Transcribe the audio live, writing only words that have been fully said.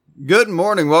Good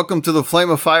morning. Welcome to the Flame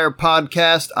of Fire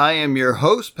podcast. I am your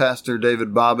host, Pastor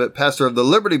David Bobbitt, pastor of the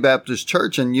Liberty Baptist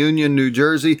Church in Union, New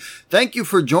Jersey. Thank you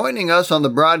for joining us on the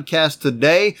broadcast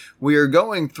today. We are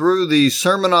going through the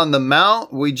Sermon on the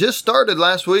Mount. We just started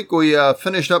last week. We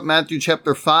finished up Matthew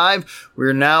chapter 5.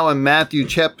 We're now in Matthew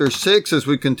chapter 6 as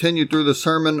we continue through the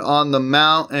Sermon on the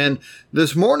Mount. And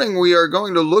this morning we are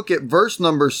going to look at verse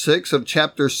number 6 of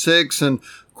chapter 6. And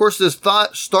of course, this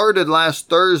thought started last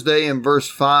Thursday in verse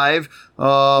 5.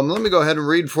 Let me go ahead and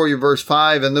read for you verse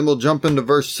 5, and then we'll jump into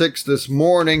verse 6 this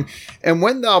morning. And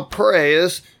when thou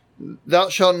prayest, thou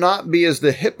shalt not be as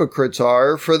the hypocrites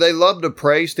are, for they love to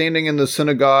pray, standing in the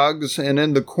synagogues and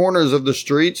in the corners of the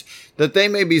streets, that they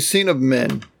may be seen of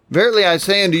men. Verily I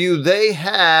say unto you, they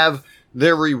have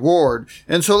their reward.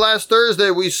 And so last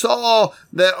Thursday we saw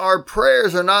that our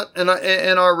prayers are not in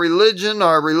our religion,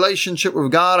 our relationship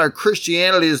with God, our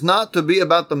Christianity is not to be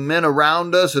about the men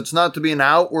around us. It's not to be an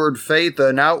outward faith,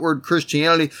 an outward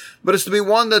Christianity, but it's to be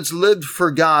one that's lived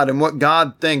for God and what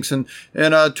God thinks. And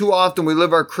too often we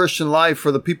live our Christian life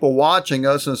for the people watching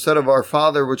us instead of our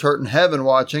Father which art in heaven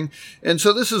watching. And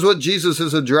so this is what Jesus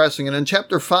is addressing. And in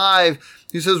chapter 5,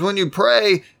 he says, when you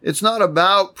pray, it's not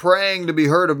about praying to be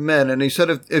heard of men. And he said,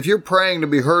 if you're praying to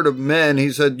be heard of men,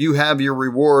 he said, you have your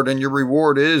reward, and your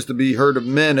reward is to be heard of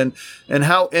men. And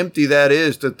how empty that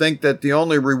is to think that the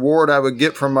only reward I would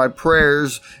get from my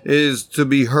prayers is to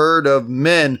be heard of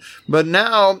men. But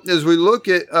now, as we look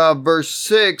at verse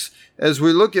 6,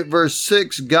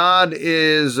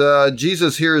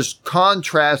 Jesus here is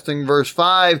contrasting verse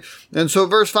 5. And so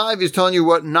verse 5, he's telling you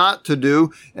what not to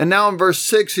do. And now in verse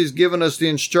 6, he's given us the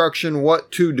instruction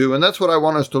what to do. And that's what I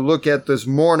want us to look at this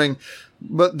morning.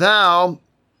 But thou,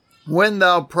 when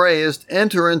thou prayest,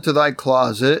 enter into thy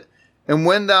closet. And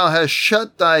when thou hast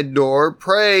shut thy door,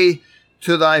 pray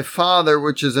to thy Father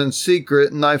which is in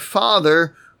secret. And thy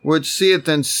Father which seeth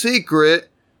in secret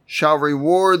shall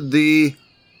reward thee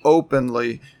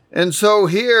openly. And so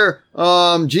here,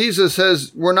 Jesus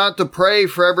says we're not to pray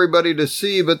for everybody to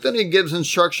see, but then he gives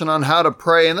instruction on how to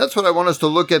pray. And that's what I want us to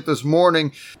look at this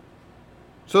morning.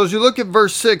 So as you look at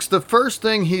verse 6, the first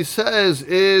thing he says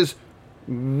is,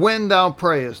 when thou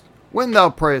prayest. When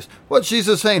thou prayest. What's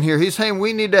Jesus saying here? He's saying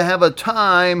we need to have a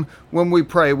time when we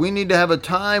pray. We need to have a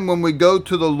time when we go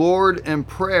to the Lord in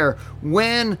prayer.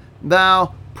 When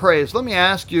thou prayest. Let me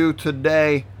ask you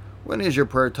today, when is your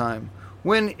prayer time?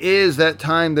 When is that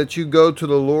time that you go to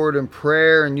the Lord in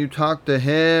prayer and you talk to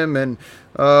Him and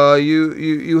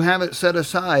you have it set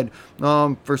aside?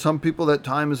 For some people, that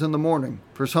time is in the morning.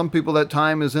 For some people, that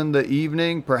time is in the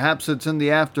evening. Perhaps it's in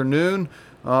the afternoon.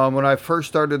 When I first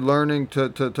started learning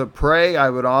to pray,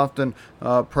 I would often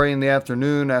pray in the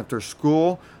afternoon after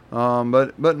school.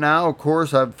 But now, of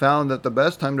course, I've found that the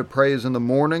best time to pray is in the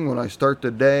morning when I start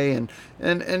the day.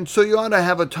 And so you ought to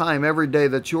have a time every day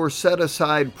that's your set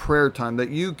aside prayer time, that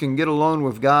you can get alone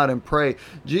with God and pray.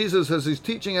 Jesus, as he's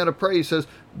teaching how to pray, he says,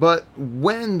 but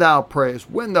when thou prayest.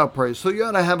 So you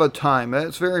ought to have a time.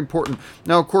 That's very important.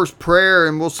 Now, of course, prayer,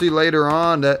 and we'll see later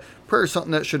on that prayer is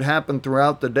something that should happen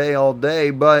throughout the day, all day.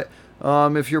 But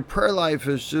if your prayer life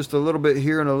is just a little bit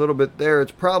here and a little bit there,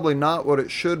 it's probably not what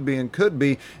it should be and could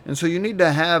be. And so you need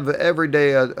to have every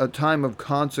day a time of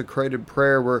consecrated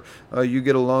prayer where you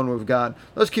get alone with God.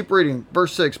 Let's keep reading.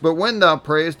 Verse 6, but when thou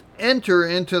prayest, enter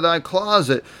into thy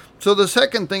closet. So the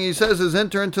second thing he says is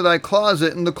enter into thy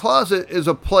closet. And the closet is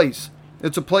a place.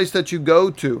 It's a place that you go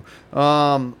to.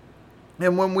 And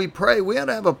when we pray, we ought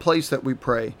to have a place that we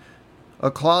pray. A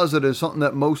closet is something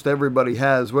that most everybody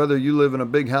has. Whether you live in a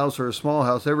big house or a small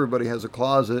house, everybody has a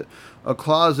closet. A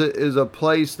closet is a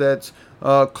place that's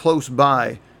close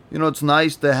by. You know, it's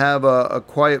nice to have a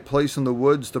quiet place in the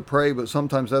woods to pray, but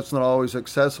sometimes that's not always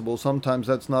accessible. Sometimes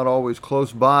that's not always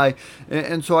close by.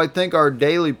 And so I think our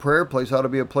daily prayer place ought to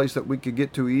be a place that we could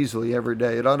get to easily every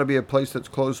day. It ought to be a place that's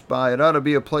close by. It ought to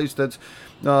be a place that's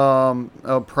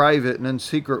private and in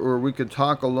secret where we could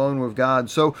talk alone with God.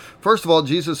 So first of all,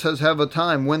 Jesus says, have a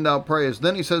time when thou prayest.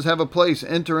 Then he says, have a place,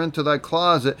 enter into thy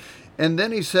closet. And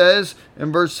then he says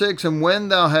in verse 6, and when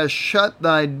thou hast shut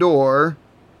thy door,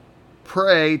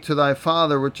 pray to thy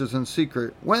Father which is in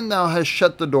secret. When thou hast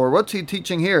shut the door. What's he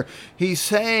teaching here? He's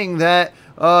saying that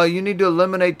you need to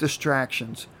eliminate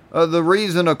distractions. The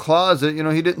reason a closet,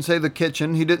 he didn't say the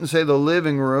kitchen. He didn't say the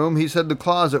living room. He said the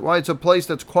closet. Why? It's a place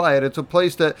that's quiet. It's a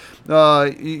place that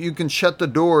you can shut the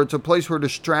door. It's a place where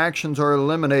distractions are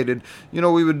eliminated.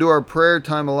 We would do our prayer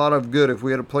time a lot of good if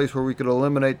we had a place where we could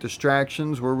eliminate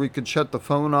distractions, where we could shut the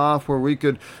phone off, where we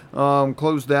could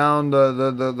close down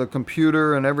the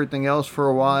computer and everything else for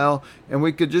a while, and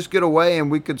we could just get away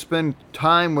and we could spend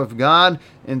time with God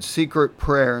in secret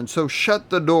prayer. And so shut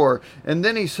the door. And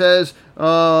then he says,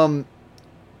 and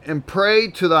pray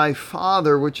to thy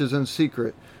Father which is in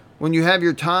secret. When you have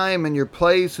your time and your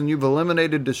place and you've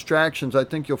eliminated distractions, I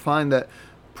think you'll find that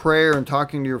prayer and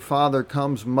talking to your Father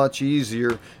comes much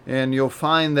easier. And you'll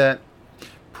find that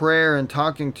prayer and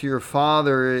talking to your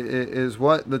Father is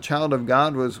what the child of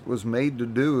God was made to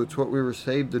do. It's what we were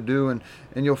saved to do. And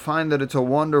you'll find that it's a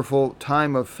wonderful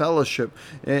time of fellowship.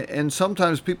 And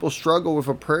sometimes people struggle with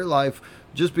a prayer life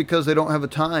just because they don't have a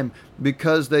time,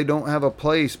 because they don't have a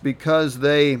place, because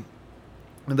they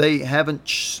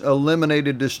haven't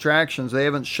eliminated distractions. They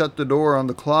haven't shut the door on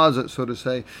the closet, so to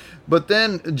say. But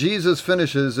then Jesus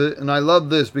finishes it, and I love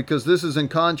this because this is in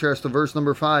contrast to verse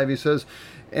number 5. He says,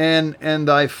 and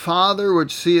thy Father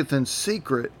which seeth in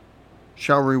secret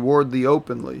shall reward thee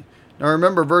openly. Now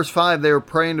remember, verse 5, they were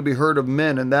praying to be heard of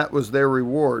men, and that was their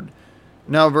reward.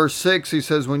 Now verse 6, he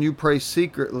says, when you pray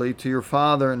secretly to your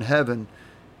Father in heaven,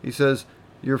 he says,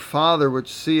 your Father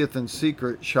which seeth in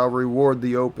secret shall reward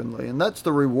thee openly. And that's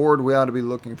the reward we ought to be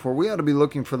looking for. We ought to be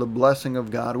looking for the blessing of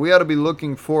God. We ought to be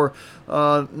looking for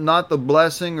not the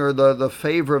blessing or the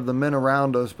favor of the men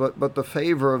around us, but the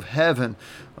favor of heaven.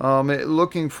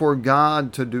 Looking for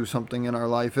God to do something in our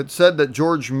life. It said that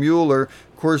George Mueller,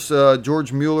 of course,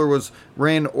 George Mueller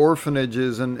ran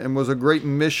orphanages and was a great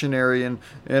missionary, and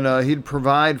he'd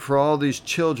provide for all these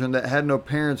children that had no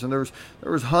parents, and there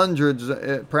was hundreds,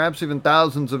 perhaps even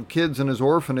thousands of kids in his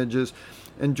orphanages.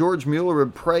 And George Mueller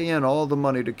would pray in all the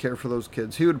money to care for those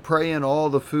kids. He would pray in all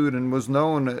the food and was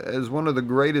known as one of the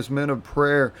greatest men of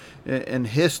prayer in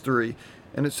history.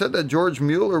 And it said that George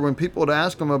Mueller, when people would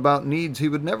ask him about needs, he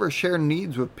would never share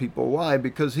needs with people. Why?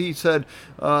 Because he said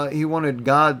he wanted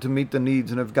God to meet the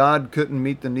needs. And if God couldn't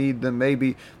meet the need, then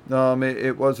maybe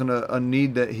it wasn't a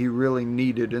need that he really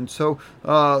needed. And so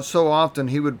often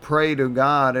he would pray to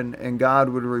God, and God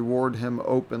would reward him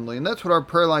openly. And that's what our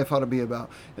prayer life ought to be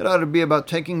about. It ought to be about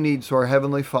taking needs to our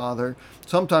Heavenly Father.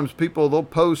 Sometimes people, they'll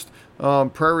post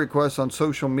prayer requests on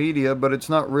social media, but it's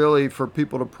not really for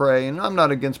people to pray. And I'm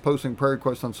not against posting prayer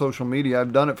requests on social media.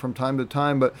 I've done it from time to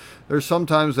time, but there's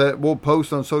sometimes that we'll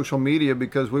post on social media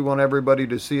because we want everybody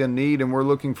to see a need, and we're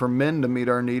looking for men to meet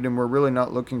our need, and we're really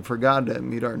not looking for God to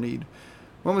meet our need.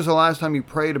 When was the last time you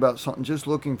prayed about something just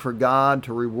looking for God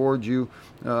to reward you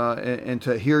and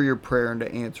to hear your prayer and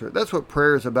to answer it? That's what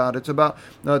prayer is about. It's about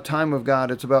time with God.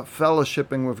 It's about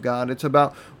fellowshipping with God. It's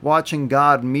about watching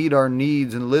God meet our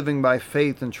needs and living by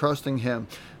faith and trusting Him.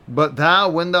 But thou,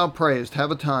 when thou prayest, have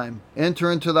a time.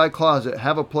 Enter into thy closet,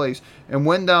 have a place. And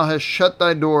when thou hast shut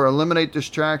thy door, eliminate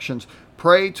distractions.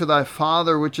 Pray to thy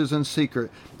Father which is in secret.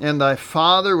 And thy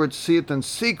Father which seeth in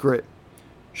secret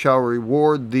shall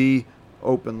reward thee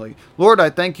openly. Lord,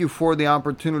 I thank you for the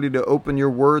opportunity to open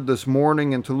your word this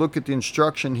morning and to look at the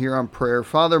instruction here on prayer.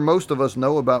 Father, most of us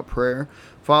know about prayer.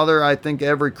 Father, I think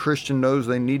every Christian knows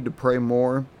they need to pray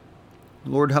more.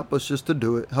 Lord, help us just to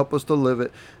do it. Help us to live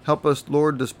it. Help us,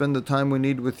 Lord, to spend the time we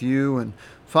need with you. And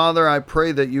Father, I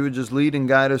pray that you would just lead and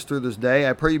guide us through this day.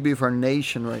 I pray you be for our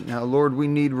nation right now. Lord, we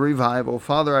need revival.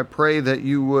 Father, I pray that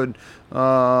you would,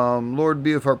 Lord,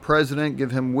 be with our president,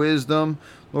 give him wisdom.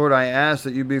 Lord, I ask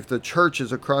that you be with the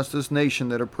churches across this nation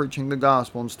that are preaching the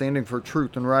gospel and standing for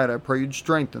truth and right. I pray you'd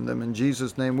strengthen them. In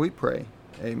Jesus' name we pray.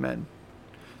 Amen.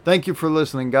 Thank you for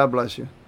listening. God bless you.